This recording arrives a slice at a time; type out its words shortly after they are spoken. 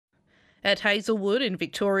At Hazelwood in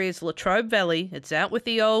Victoria's Latrobe Valley, it's out with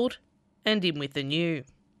the old and in with the new.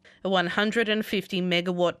 A 150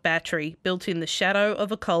 megawatt battery built in the shadow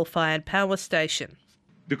of a coal-fired power station.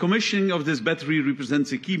 The commissioning of this battery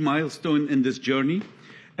represents a key milestone in this journey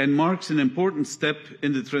and marks an important step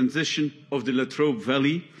in the transition of the Latrobe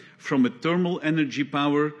Valley from a thermal energy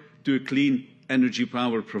power to a clean energy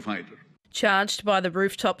power provider. Charged by the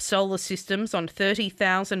rooftop solar systems on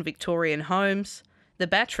 30,000 Victorian homes, the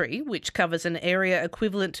battery, which covers an area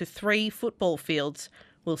equivalent to 3 football fields,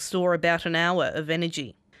 will store about an hour of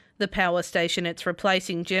energy. The power station it's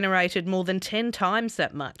replacing generated more than 10 times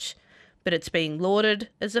that much, but it's being lauded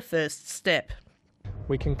as a first step.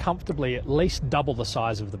 We can comfortably at least double the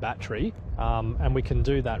size of the battery, and we can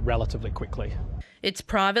do that relatively quickly. It's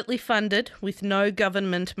privately funded with no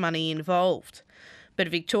government money involved. But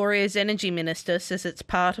Victoria's Energy Minister says it's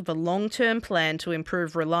part of a long-term plan to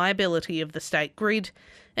improve reliability of the state grid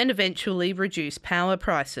and eventually reduce power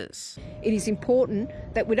prices. It is important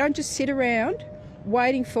that we don't just sit around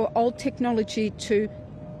waiting for old technology to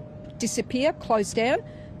disappear, close down,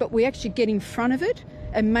 but we actually get in front of it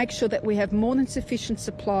and make sure that we have more than sufficient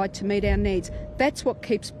supply to meet our needs. That's what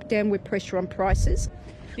keeps downward pressure on prices.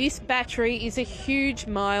 This battery is a huge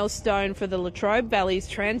milestone for the Latrobe Valley's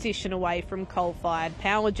transition away from coal-fired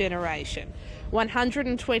power generation.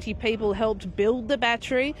 120 people helped build the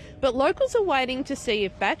battery, but locals are waiting to see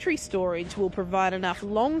if battery storage will provide enough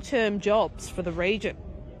long-term jobs for the region.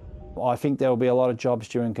 I think there will be a lot of jobs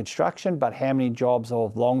during construction, but how many jobs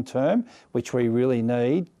of long-term, which we really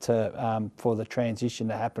need for the transition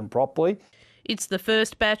to happen properly. It's the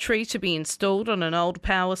first battery to be installed on an old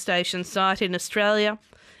power station site in Australia,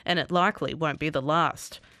 and it likely won't be the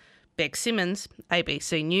last. Beck Simmons,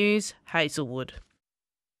 ABC News, Hazelwood.